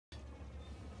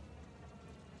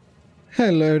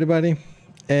Hello everybody,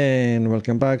 and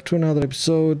welcome back to another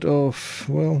episode of,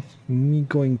 well, me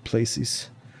going places.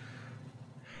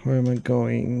 Where am I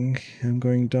going? I'm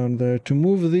going down there to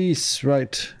move these.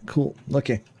 Right, cool,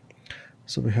 okay.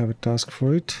 So we have a task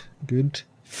for it. Good.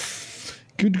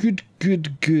 Good.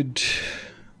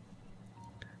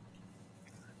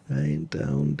 Right,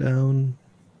 down.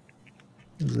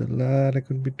 There's a lot I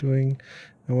could be doing.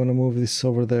 I want to move this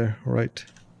over there, right.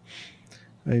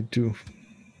 I do.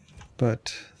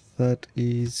 But that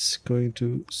is going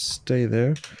to stay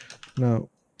there. Now,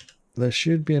 there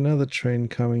should be another train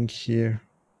coming here.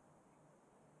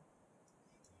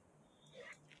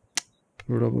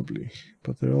 Probably.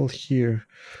 But they're all here.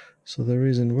 So there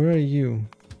isn't. Where are you?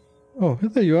 Oh,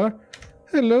 there you are.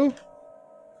 Hello.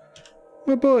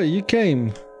 My boy, you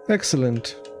came.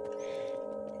 Excellent.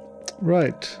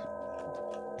 Right.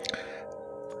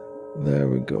 There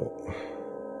we go.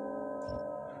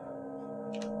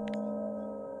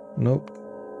 Nope.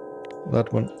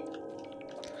 That one.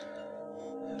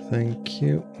 Thank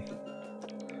you.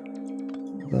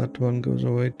 That one goes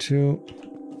away too.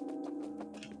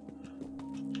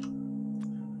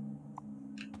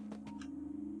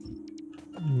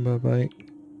 Bye-bye.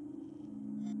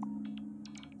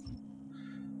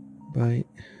 Bye.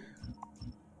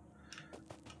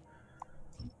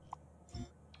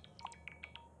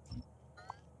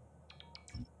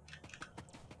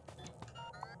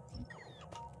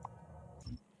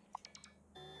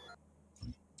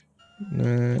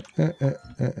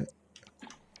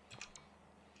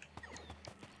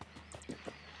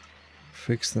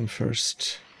 Fix them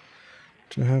first.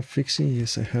 Do I have fixie?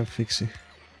 Yes, I have fixie.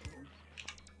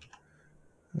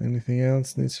 Anything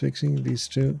else needs fixing? These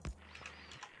two.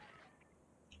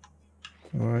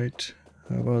 Alright.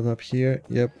 How about up here?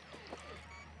 Yep.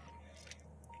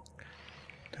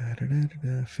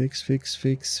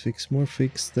 Fix, more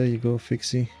fix. There you go,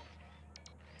 fixie.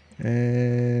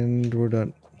 And we're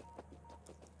done.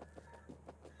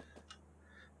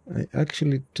 I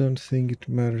actually don't think it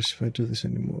matters if I do this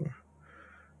anymore.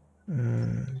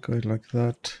 Go like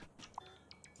that.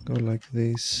 Go like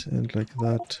this and like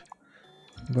that.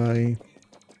 Bye.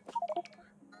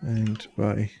 And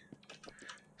bye.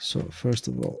 So first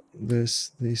of all,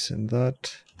 this and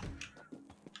that.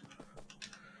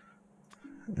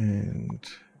 And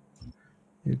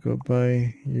you go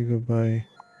by, you go by,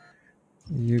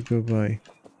 you go by.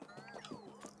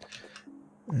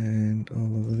 And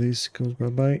all of this goes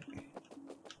bye-bye.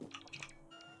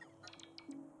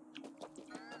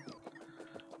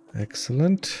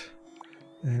 Excellent.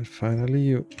 And finally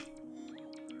you.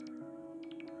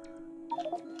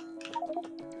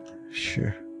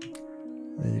 Sure.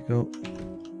 There you go.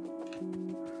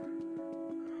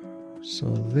 So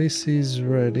this is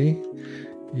ready.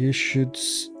 You should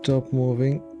stop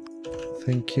moving.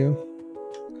 Thank you.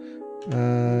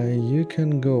 You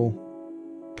can go.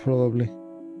 Probably.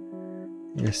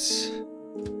 Yes.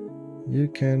 You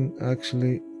can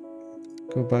actually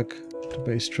go back to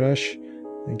base trash.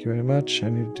 Thank you very much. I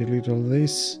need to delete all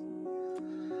this.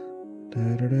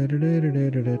 There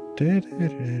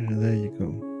you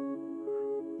go.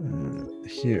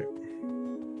 Here.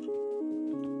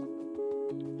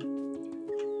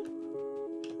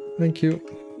 Thank you.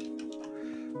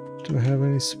 Do I have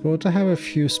any spots? I have a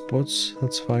few spots.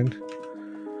 That's fine.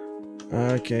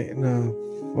 Okay, now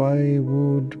I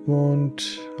would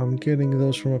want... I'm getting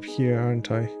those from up here,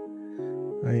 aren't I?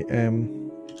 I am.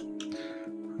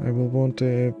 I will want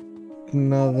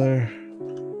another...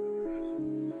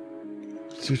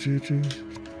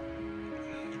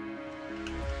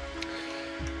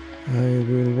 I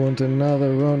will want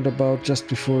another roundabout just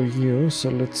before you, so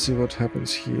let's see what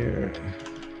happens here.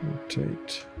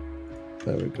 Rotate.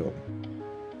 There we go.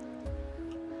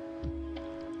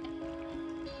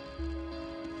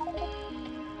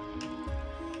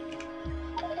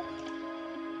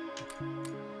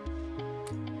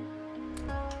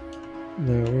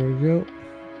 There we go.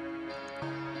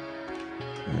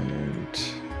 And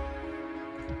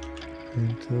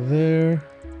into there.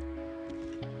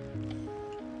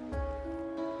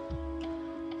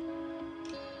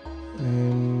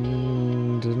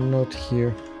 And not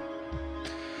here.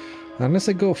 Unless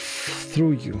I go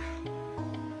through you.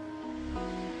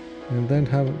 And then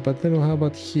but then how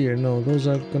about here? No, those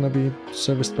are gonna be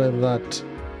serviced by that.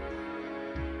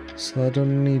 So I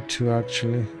don't need to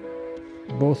actually.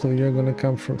 Both of you are gonna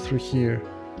come from through here.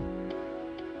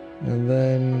 And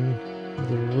then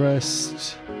the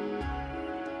rest.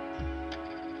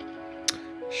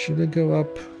 Should I go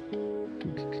up?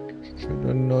 I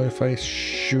don't know if I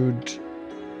should.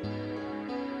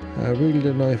 I really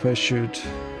don't know if I should.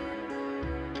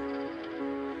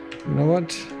 You know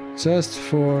what? Just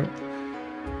for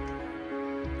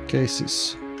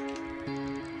cases.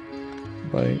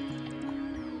 Bye.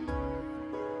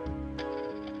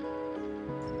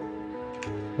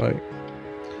 Bye.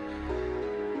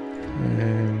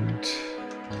 And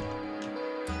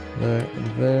there,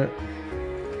 there,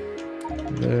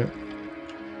 there.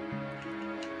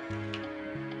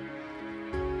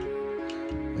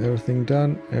 Everything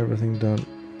done, everything done.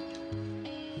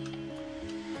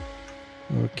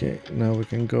 Okay, now we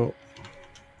can go.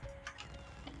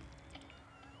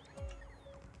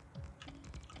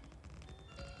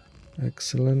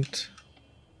 Excellent.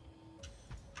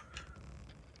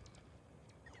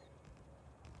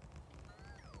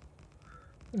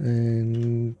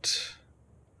 And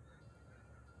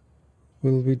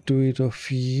will we do it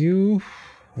of you?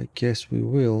 I guess we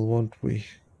will, won't we?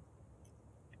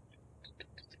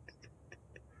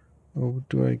 Or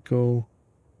do I go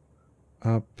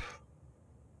up?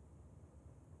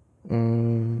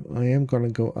 I am gonna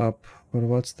go up, but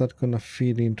what's that gonna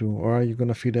feed into? Or are you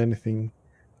gonna feed anything?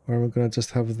 Or am I gonna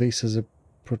just have this as a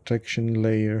protection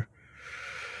layer?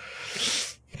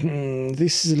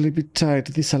 This is a little bit tight.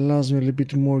 This allows me a little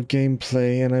bit more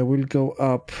gameplay, and I will go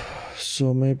up.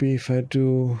 So maybe if I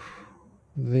do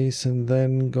this and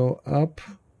then go up,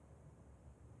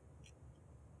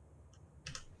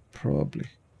 probably.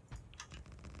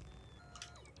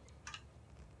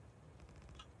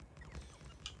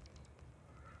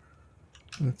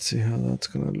 Let's see how that's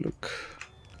gonna look.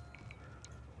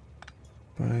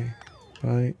 Bye,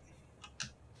 bye.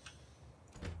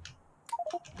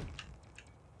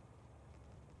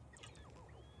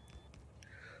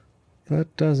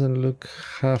 That doesn't look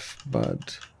half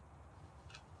bad.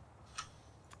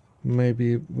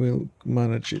 Maybe we'll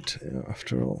manage it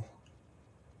after all.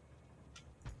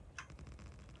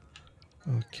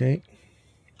 Okay.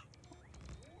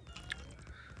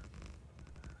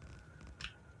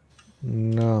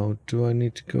 Now, do I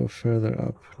need to go further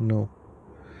up? No.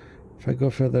 If I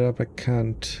go further up, I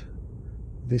can't.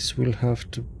 This will have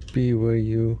to be where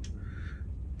you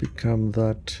become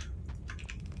that.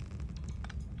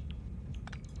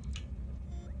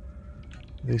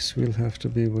 This will have to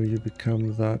be where you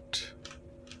become that.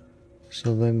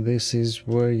 So then this is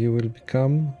where you will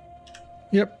become.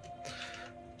 Yep.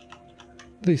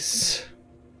 This.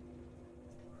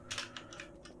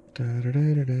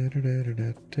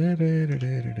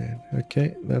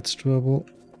 Okay, that's doable.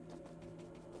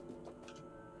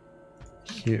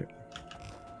 Here.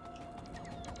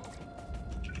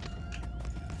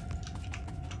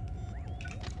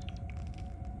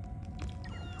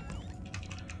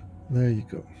 There you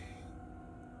go.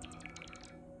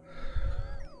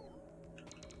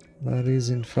 That is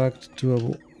in fact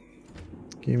doable.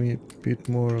 Give me a bit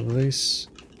more of this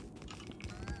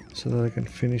so that I can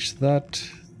finish that.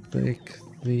 Take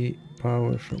the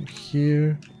power from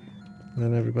here.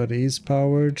 Then everybody is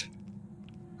powered.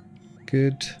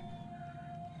 Good.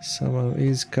 Someone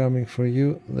is coming for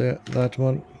you. There, that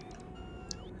one.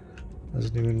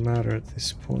 Doesn't even matter at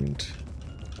this point.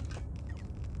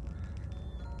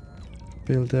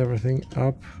 Build everything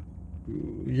up.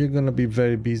 You're gonna be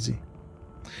very busy.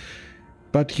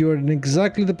 But you're in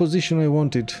exactly the position I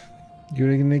wanted.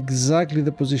 You're in exactly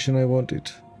the position I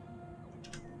wanted.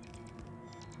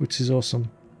 Which is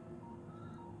awesome.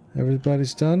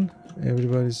 Everybody's done?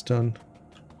 Everybody's done.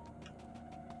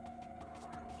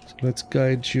 So let's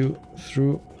guide you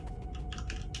through.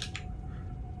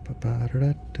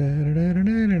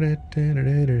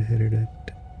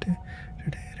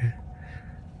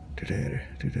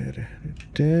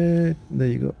 There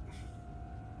you go.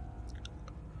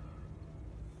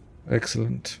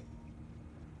 Excellent.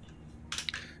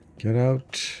 Get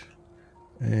out,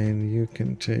 and you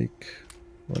can take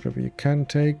whatever you can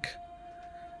take.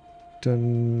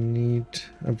 Don't need.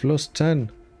 I've lost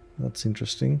 10. That's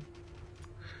interesting.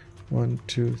 1,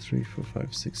 2, 3, 4,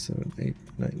 5, 6, 7, 8,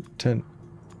 9, 10.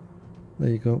 There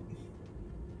you go.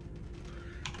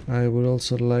 I would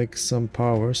also like some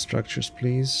power structures,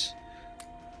 please.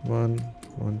 1,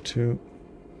 1, 2.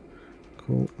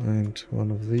 Cool. And one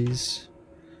of these.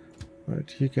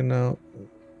 Right, you can now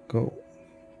go.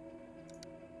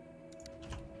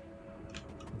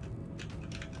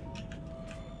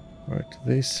 Right,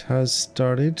 this has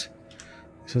started.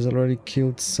 This has already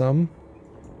killed some.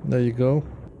 There you go.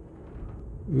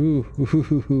 Ooh,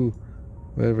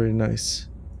 very, very nice.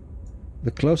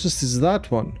 The closest is that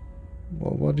one.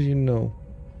 Well, what do you know?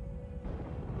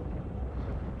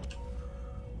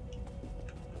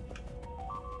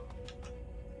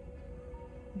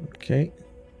 Okay.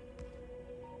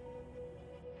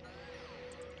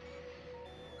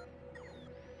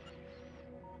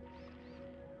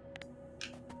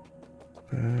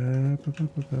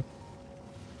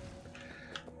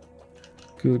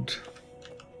 Good.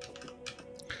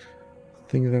 I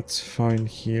think that's fine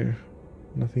here.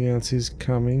 Nothing else is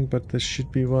coming, but there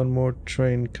should be one more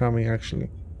train coming actually.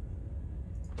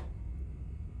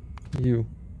 You're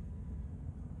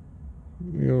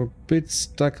a bit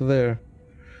stuck there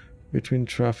between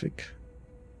traffic.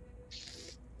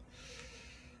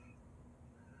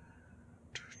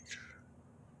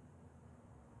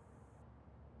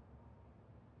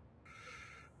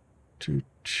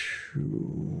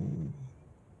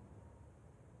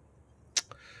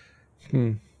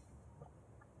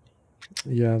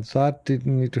 Yeah, that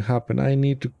didn't need to happen. I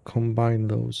need to combine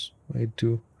those. I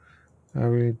do. I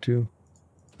really do.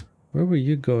 Where were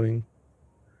you going?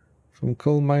 From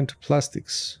coal mine to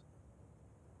plastics.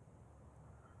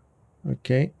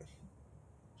 Okay.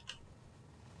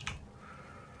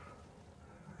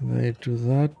 They do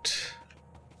that.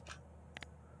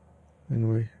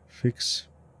 Anyway, fix.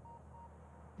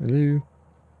 Hello.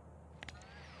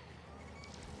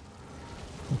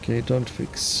 Okay, don't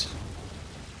fix.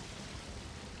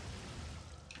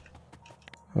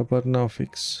 How about now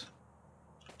fix?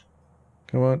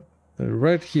 Come on, they're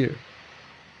right here.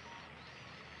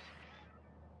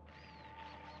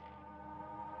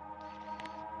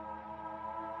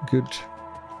 Good.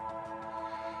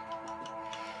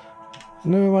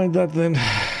 Never mind that then.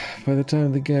 By the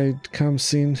time the guy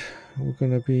comes in, we're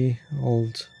gonna be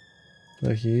old.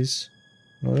 There he is.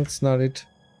 No, that's not it.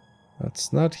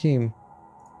 That's not him.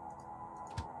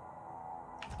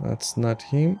 That's not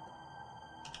him.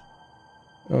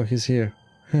 Oh, he's here.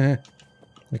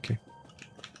 Okay.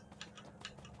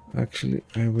 Actually,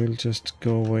 I will just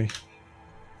go away.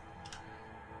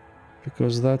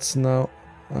 Because that's now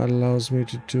allows me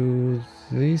to do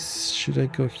this. Should I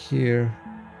go here?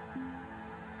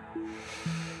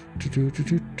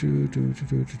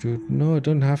 No, I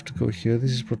don't have to go here.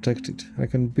 This is protected. I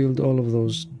can build all of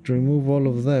those. Remove all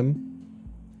of them.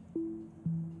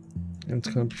 And it's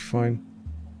gonna be fine.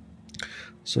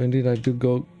 So indeed I do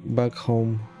go back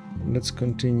home. Let's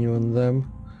continue on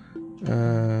them.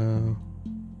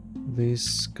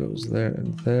 This goes there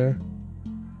and there.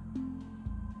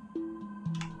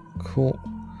 Cool.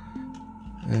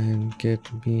 And get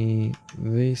me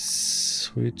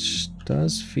this, which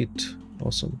does fit.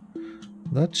 Awesome.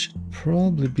 That should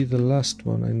probably be the last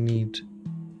one I need.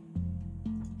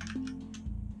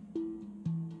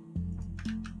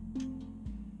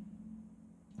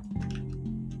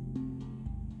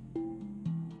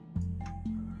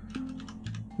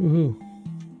 Woohoo.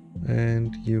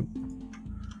 And you.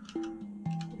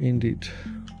 Indeed.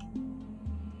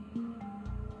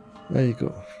 There you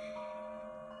go.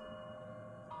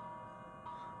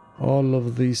 All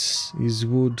of this is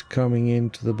wood coming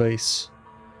into the base.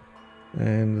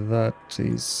 And that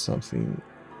is something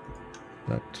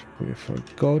that we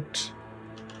forgot.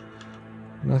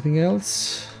 Nothing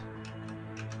else?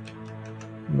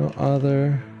 No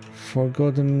other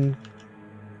forgotten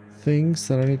things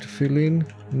that I need to fill in?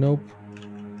 Nope.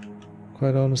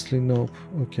 Quite honestly, nope.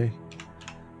 Okay.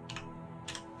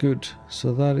 Good.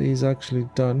 So that is actually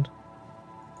done.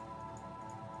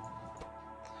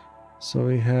 So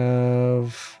we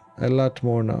have a lot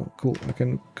more now. Cool. I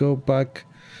can go back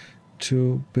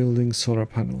to building solar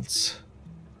panels.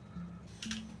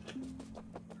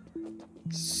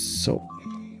 So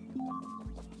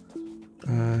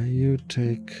you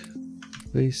take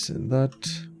this and that.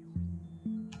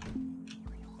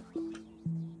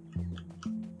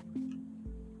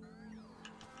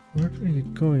 Where are you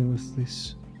going with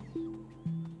this?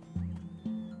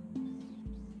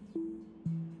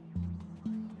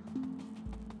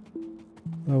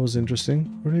 That was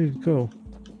interesting. Where did it go?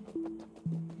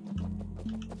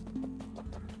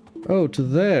 Oh, to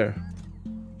there.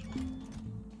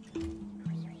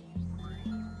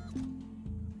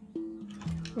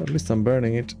 At least I'm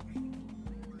burning it.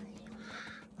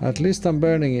 At least I'm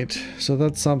burning it. So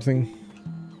that's something.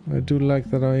 I do like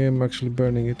that I am actually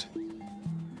burning it.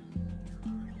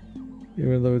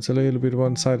 Even though it's a little bit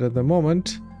one-sided at the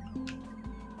moment,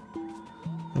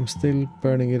 I'm still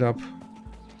burning it up.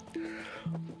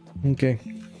 Okay.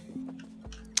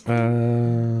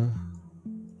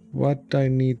 What I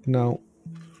need now.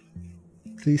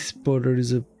 This border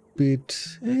is a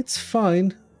bit... It's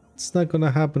fine. It's not gonna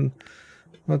happen.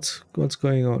 What's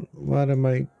going on? What am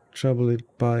I troubled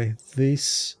by?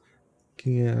 This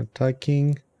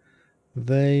attacking.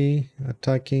 They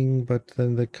attacking, but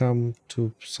then they come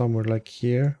to somewhere like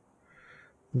here.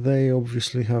 They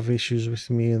obviously have issues with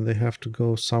me and they have to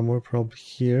go somewhere, probably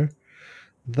here.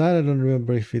 That I don't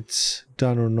remember if it's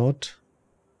done or not.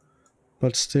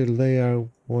 But still, they are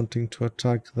wanting to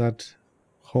attack that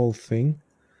whole thing.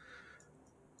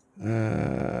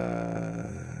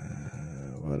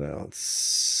 What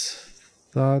else?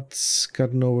 That's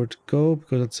got nowhere to go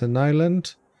because it's an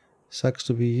island. Sucks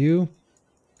to be you.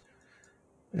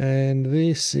 And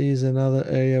this is another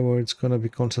area where it's gonna be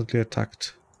constantly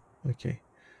attacked. Okay.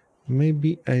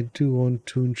 Maybe I do want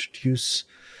to introduce...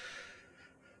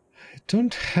 I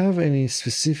don't have any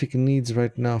specific needs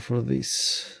right now for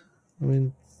this. I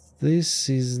mean, this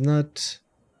is not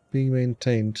being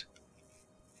maintained.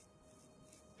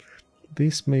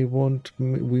 This may want...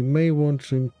 we may want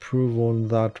to improve on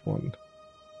that one.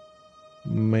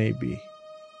 Maybe.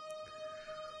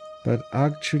 But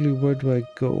actually, where do I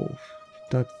go?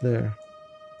 Not there.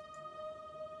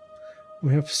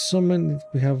 We have so many...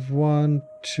 we have 1,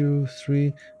 2, 3...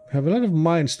 we have a lot of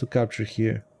mines to capture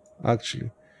here,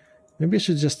 actually. Maybe I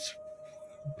should just,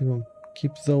 you know,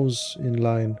 keep those in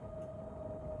line.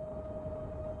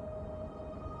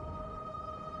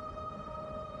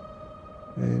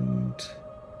 And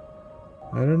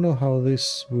I don't know how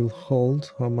this will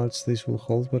hold, how much this will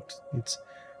hold, but it's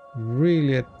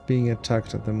really being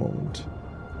attacked at the moment.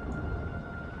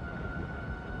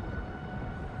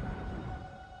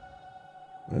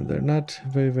 And they're not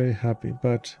very, very happy,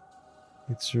 but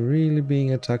it's really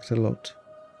being attacked a lot.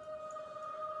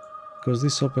 Because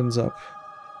this opens up.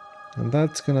 And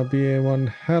that's gonna be one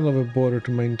hell of a border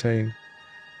to maintain.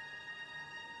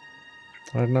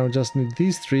 I now just need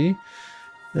these 3.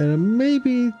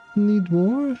 Maybe need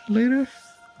more later?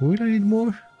 Will I need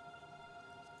more?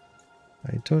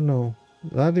 I don't know.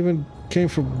 That even came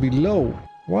from below.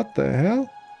 What the hell?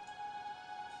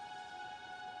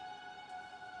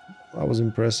 That was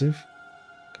impressive.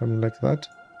 Coming like that.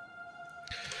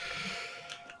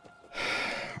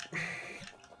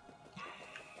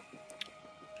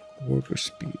 Worker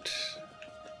speed.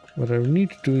 What I need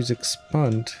to do is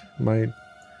expand my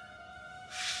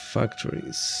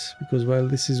factories, because while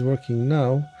this is working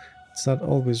now, it's not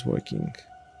always working.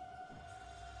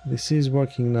 This is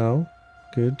working now.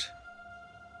 Good.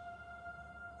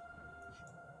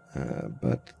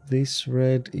 But this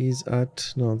red is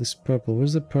at... no, this purple.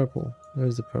 Where's the purple?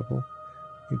 Where's the purple?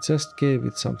 It just gave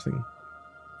it something.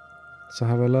 So I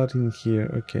have a lot in here.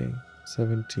 Okay,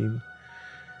 17.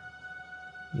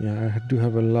 Yeah, I do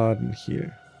have a lot in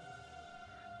here.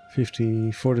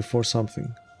 50, 44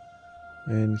 something.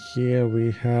 And here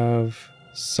we have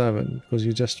 7, because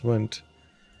you just went.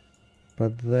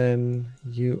 But then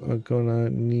you are gonna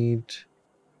need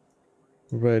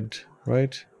red,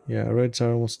 right? Yeah, reds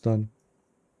are almost done.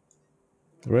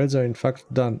 Reds are in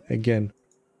fact done again.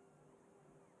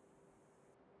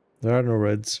 There are no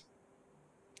reds.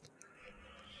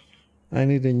 I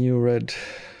need a new red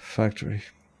factory.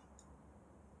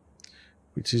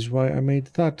 Which is why I made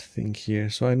that thing here.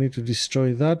 So I need to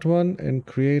destroy that one and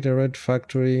create a red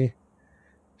factory.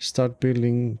 Start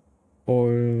building,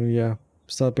 or yeah,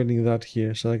 start building that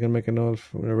here. So I can make a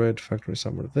red factory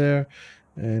somewhere there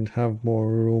and have more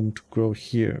room to grow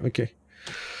here. Okay.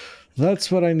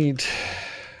 That's what I need.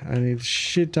 I need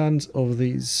shit tons of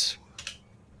these.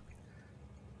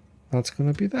 That's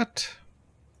gonna be that.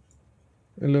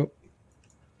 Hello.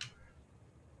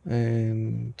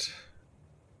 And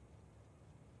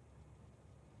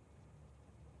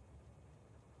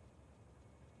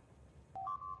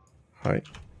hi.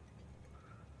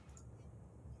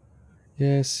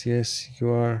 Yes, yes, you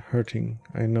are hurting.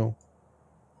 I know.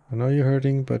 I know you're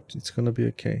hurting, but it's gonna be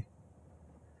okay.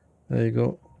 There you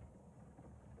go.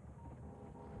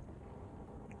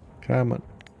 Come on.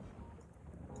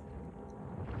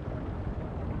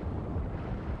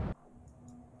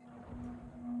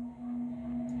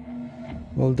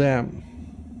 Well, damn.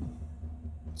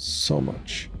 So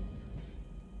much.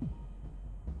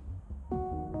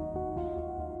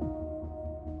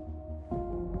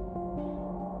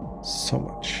 So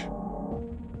much.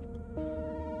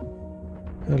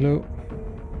 Hello.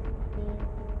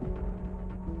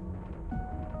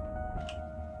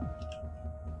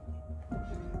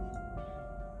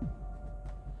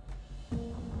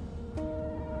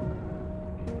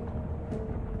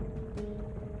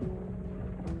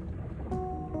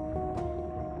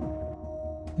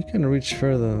 You can reach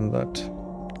further than that.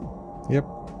 Yep.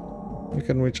 You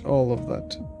can reach all of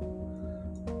that.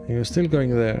 And you're still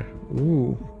going there.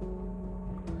 Ooh.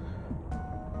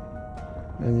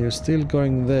 And you're still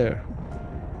going there.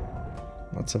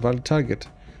 That's a valid target.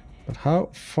 But how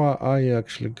far are you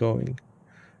actually going?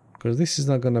 Because this is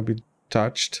not gonna be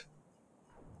touched.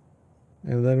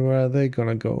 And then where are they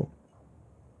gonna go?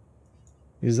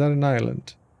 Is that an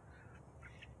island?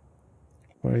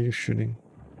 Where are you shooting?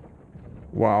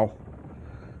 Wow.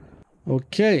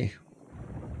 Okay.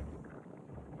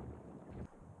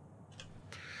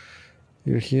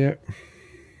 You're here.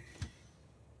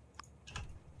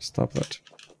 Stop that.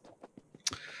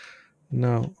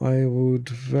 Now, I would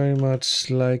very much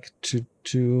like to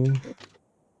do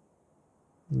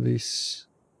this.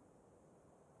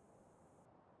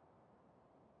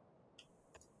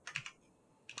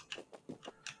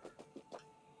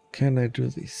 Can I do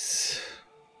this?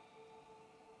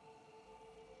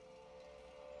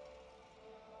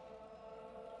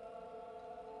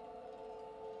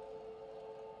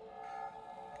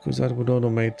 Because that would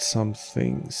automate some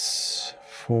things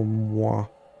for moi.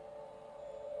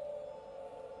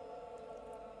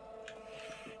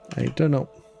 I don't know.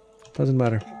 Doesn't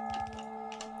matter.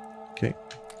 Okay.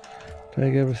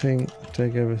 Take everything,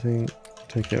 take everything,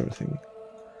 take everything.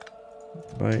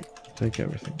 Bye. Take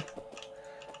everything.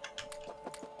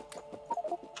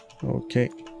 Okay.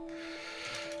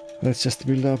 Let's just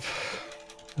build up.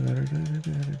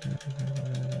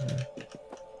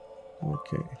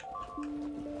 Okay.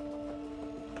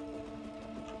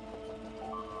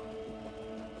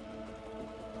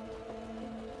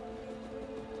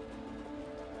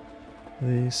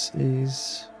 This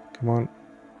is... Come on.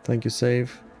 Thank you,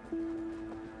 save.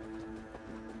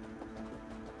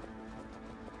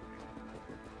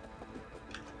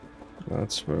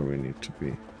 That's where we need to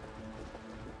be.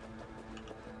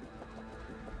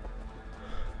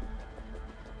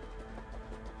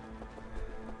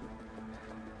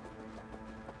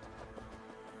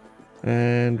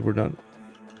 And we're done.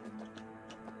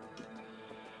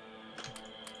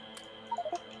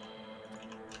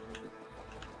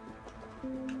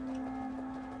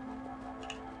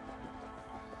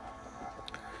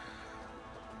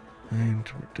 And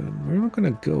we're done. Where am I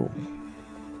gonna go?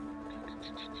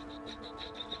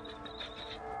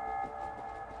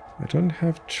 I don't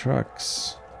have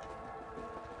trucks.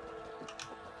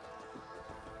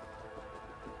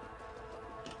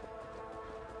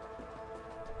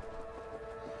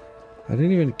 I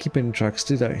didn't even keep any trucks,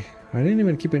 did I? I didn't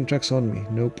even keep any trucks on me.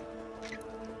 Nope.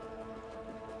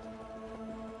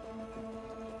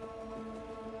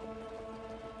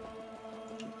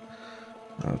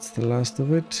 That's the last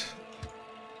of it.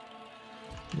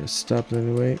 Just stopped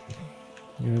anyway.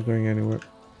 You're not going anywhere.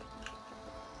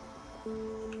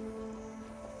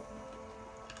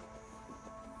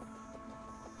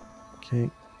 Okay.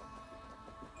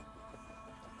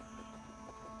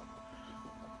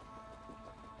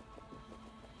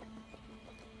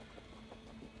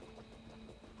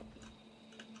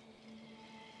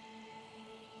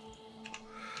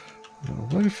 Now,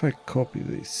 what if I copy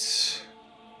this?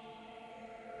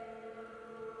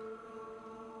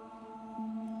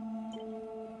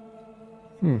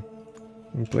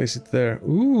 And place it there.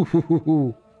 Ooh,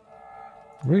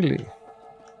 really?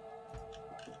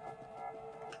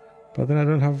 But then I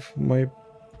don't have my...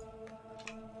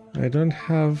 I don't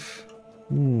have...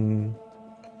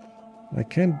 I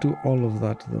can't do all of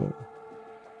that though.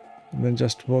 And then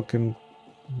just walk and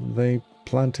they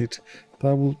plant it.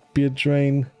 That will be a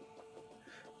drain.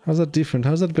 How's that different?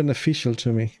 How's that beneficial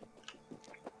to me?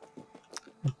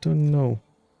 I don't know.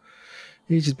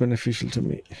 Is it beneficial to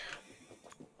me?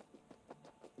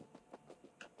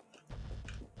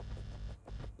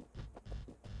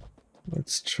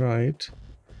 Let's try it,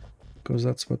 because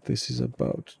that's what this is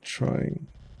about, trying.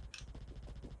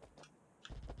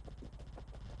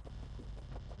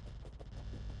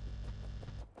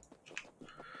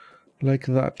 Like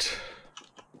that.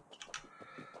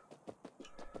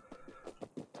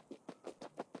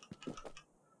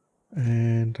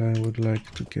 And I would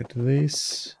like to get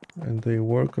this, and they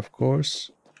work, of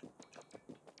course.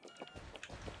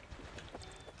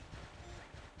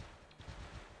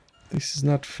 This is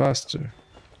not faster.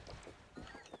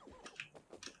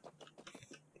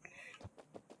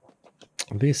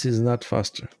 This is not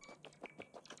faster.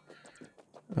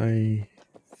 I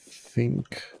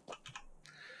think.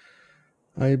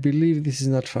 I believe this is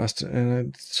not faster,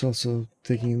 and it's also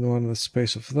taking one of the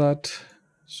space of that.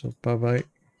 So bye bye.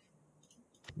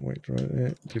 Wait,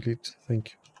 right, delete.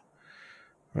 Thank you.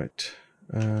 Right.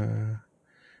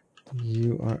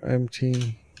 You are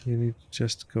empty. You need to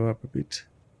just go up a bit.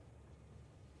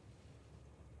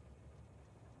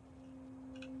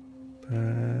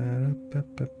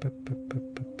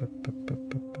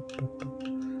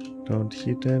 Don't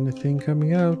hit anything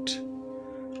coming out.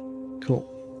 Cool.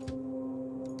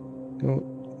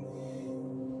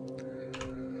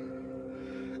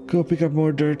 Go pick up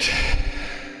more dirt.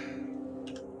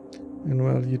 And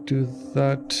while you do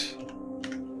that,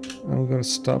 I'm gonna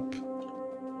stop.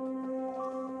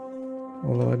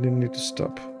 Although I didn't need to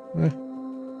stop.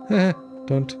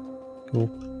 Don't. Cool.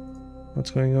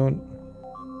 What's going on?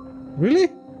 Really?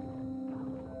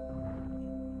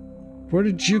 Where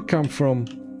did you come from?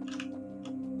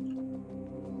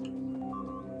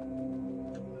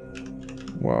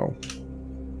 Wow.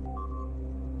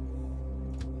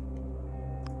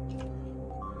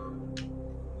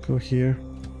 Go here.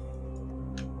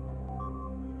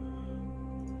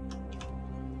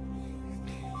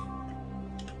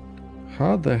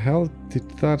 How the hell did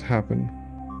that happen?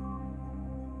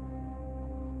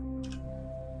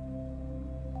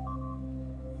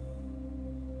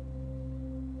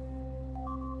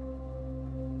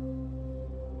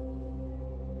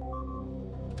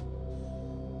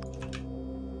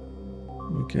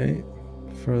 Okay,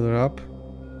 further up.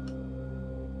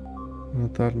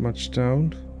 Not that much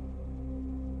down.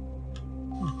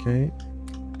 Okay.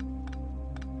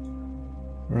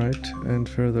 Right, and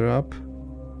further up.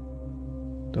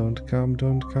 Don't come,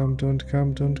 don't come, don't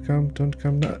come, don't come, don't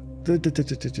come. No.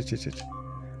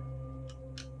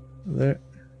 There.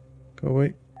 Go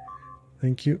away.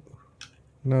 Thank you.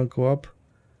 Now go up.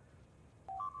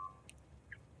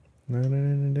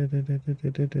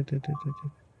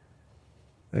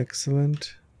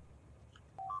 Excellent.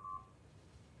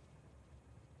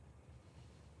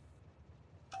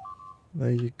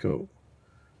 There you go.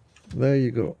 There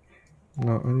you go.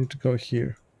 Now I need to go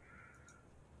here.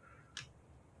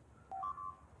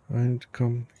 I need to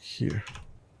come here.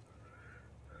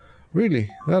 Really?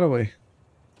 That away?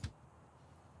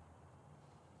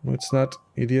 No, it's not,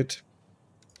 idiot.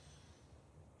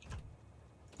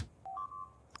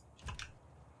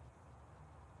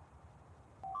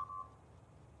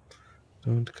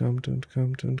 Don't come, don't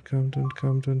come, don't come, don't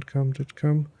come, don't come, don't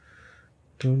come.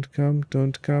 Don't come,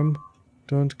 don't come,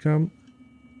 don't come.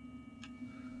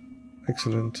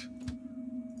 Excellent.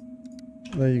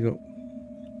 There you go.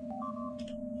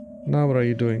 Now what are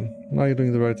you doing? Now you're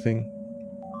doing the right thing.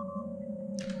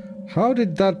 How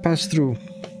did that pass through?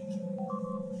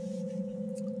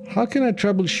 How can I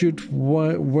troubleshoot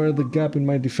where the gap in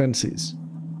my defense is,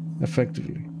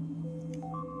 effectively?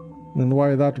 And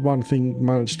why that one thing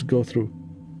managed to go through?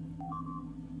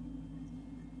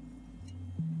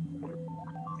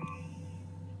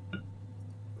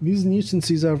 These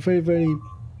nuisances are very, very,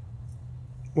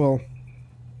 well,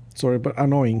 sorry, but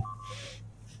annoying.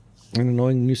 An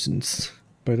annoying nuisance,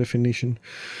 by definition.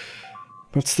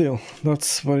 But still,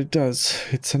 that's what it does.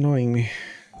 It's annoying me.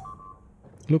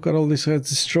 Look at all this heads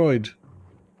destroyed.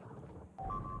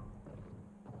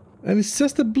 And it's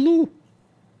just a blue.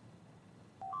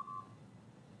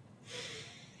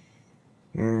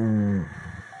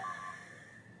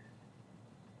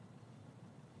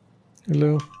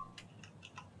 Hello.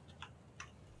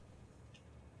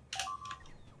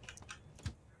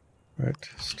 Right,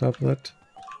 stop that.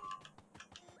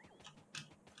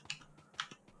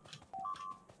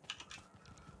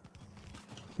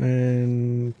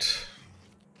 And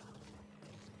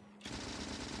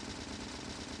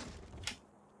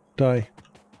die.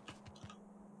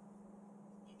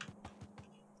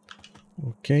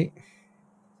 Okay.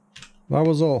 That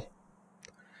was all.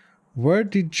 Where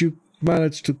did you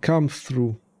manage to come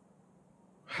through?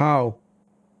 How?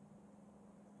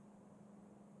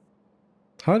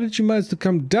 How did you manage to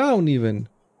come down even?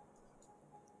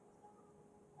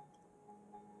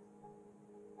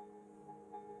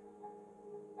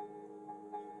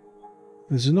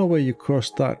 There's no way you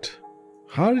crossed that.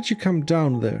 How did you come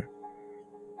down there?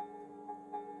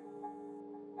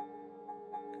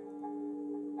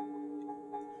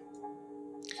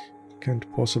 Can't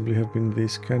possibly have been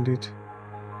this, can it?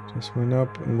 Just went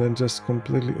up and then just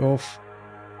completely off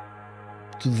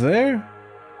to there?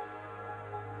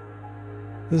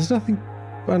 There's nothing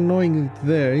annoying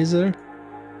there, is there?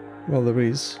 Well, there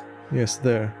is. Yes,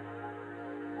 there.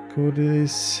 Could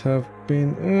this have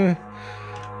been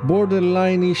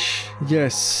borderline-ish?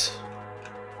 Yes.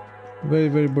 Very,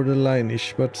 very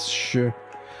borderline-ish, but sure.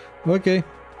 Okay.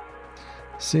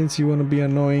 Since you want to be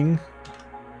annoying,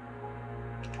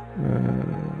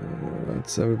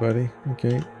 that's everybody.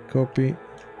 Okay, copy.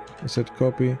 I said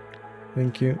copy.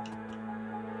 Thank you.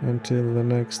 Until the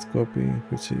next copy,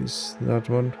 which is that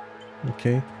one.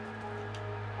 Okay.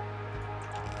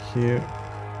 Here.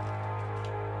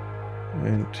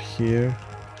 And here.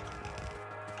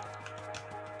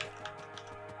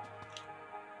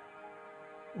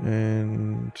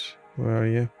 And where are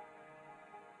you?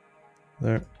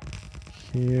 There.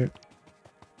 Here.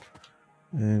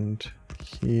 And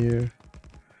here.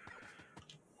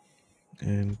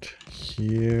 And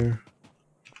here.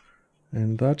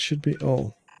 And that should be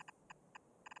all.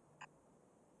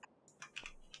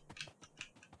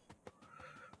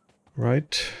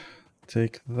 Right.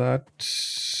 Take that.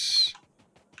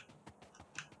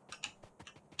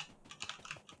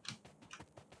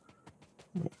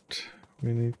 Right.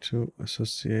 we need to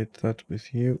associate that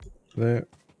with you there.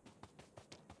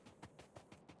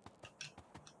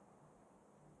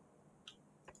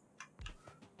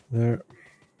 There.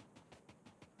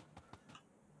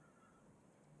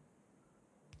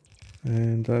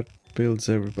 And that builds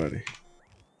everybody.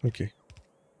 Okay.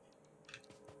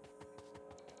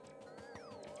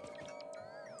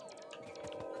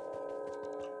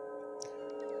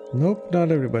 Nope,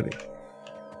 not everybody.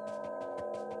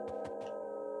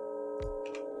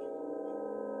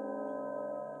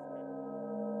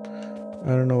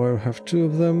 I don't know why we have two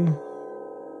of them.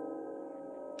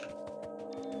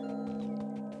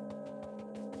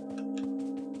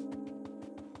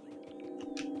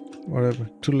 Whatever,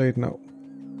 too late now.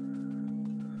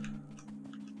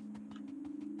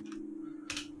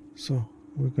 So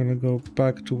we're gonna go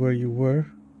back to where you were.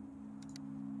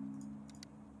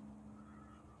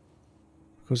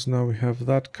 Because now we have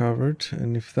that covered,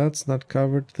 and if that's not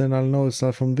covered, then I'll know it's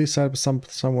not from this side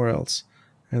but somewhere else.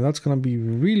 And that's gonna be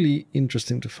really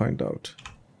interesting to find out.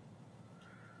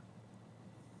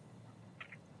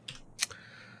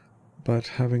 But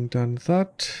having done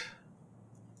that,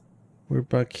 we're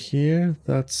back here.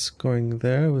 That's going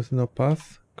there with no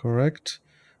path, correct?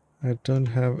 I don't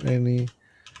have any...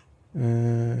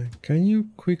 can you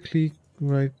quickly,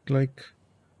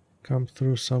 come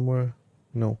through somewhere?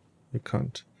 No, you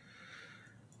can't.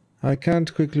 I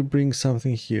can't quickly bring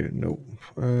something here, no.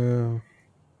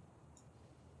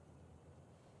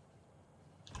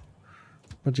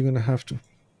 But you're gonna have to.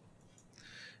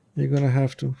 You're gonna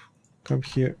have to come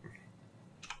here.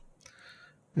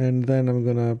 And then I'm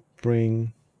gonna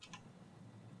bring...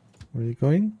 Where are you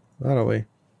going? That away.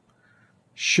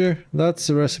 Sure, that's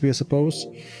the recipe, I suppose.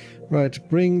 Right,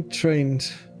 bring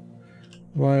trained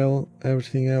while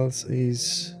everything else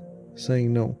is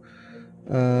saying no.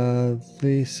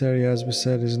 This area, as we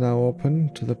said, is now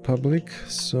open to the public,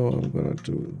 so I'm gonna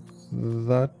do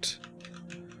that.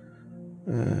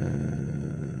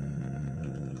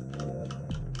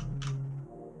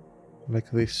 Like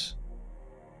this.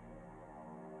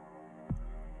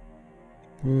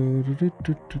 A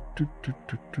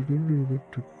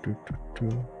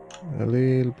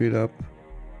little bit up.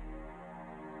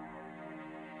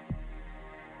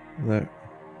 There.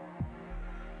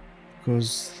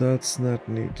 Because that's not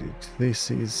needed.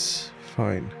 This is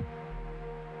fine.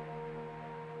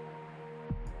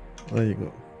 There you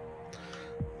go.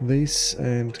 This,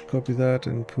 and copy that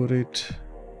and put it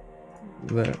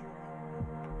there.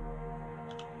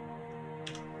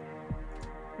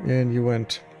 And you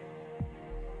went.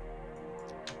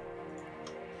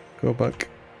 Go back.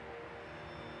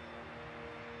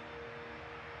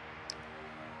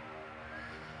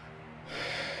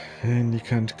 And you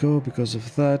can't go because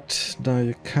of that. Now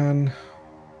you can.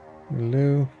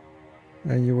 Hello.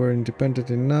 And you were independent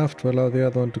enough to allow the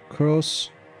other one to cross.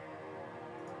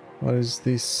 What is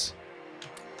this?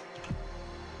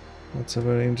 That's a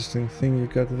very interesting thing you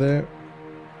got there.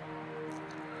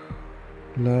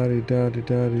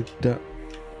 La-di-da-di-da-di-da.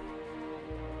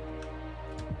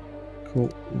 Cool,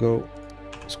 go.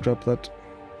 Scrap that.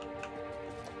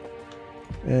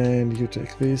 And you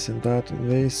take this and that and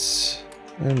this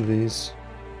and these.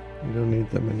 You don't need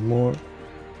them anymore.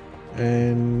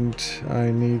 And I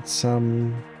need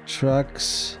some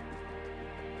tracks.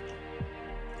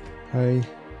 Hi.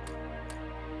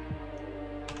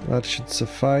 That should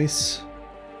suffice.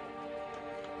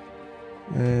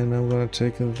 And I'm gonna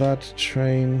take that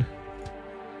train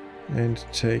and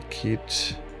take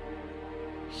it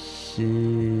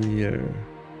here.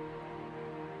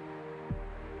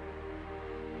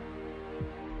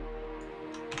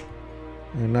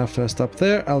 And after I stop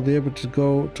there, I'll be able to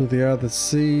go to the other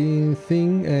sea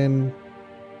thing and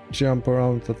jump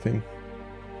around the thing.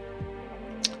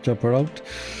 Jump around,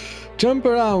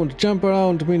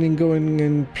 meaning going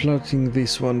and plotting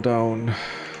this one down.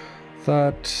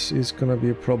 That is gonna be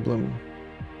a problem.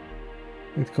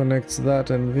 It connects that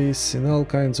and this in all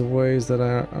kinds of ways that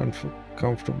are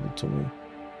uncomfortable to me.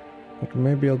 But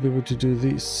maybe I'll be able to do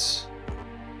this.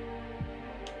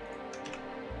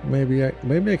 Maybe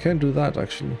I can do that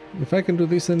actually. If I can do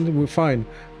this, then we're fine.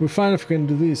 We're fine if we can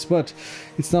do this, but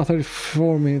it's now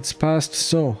 34 minutes past,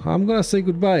 so I'm gonna say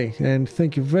goodbye and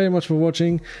thank you very much for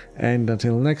watching, and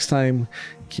until next time,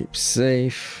 keep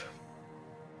safe.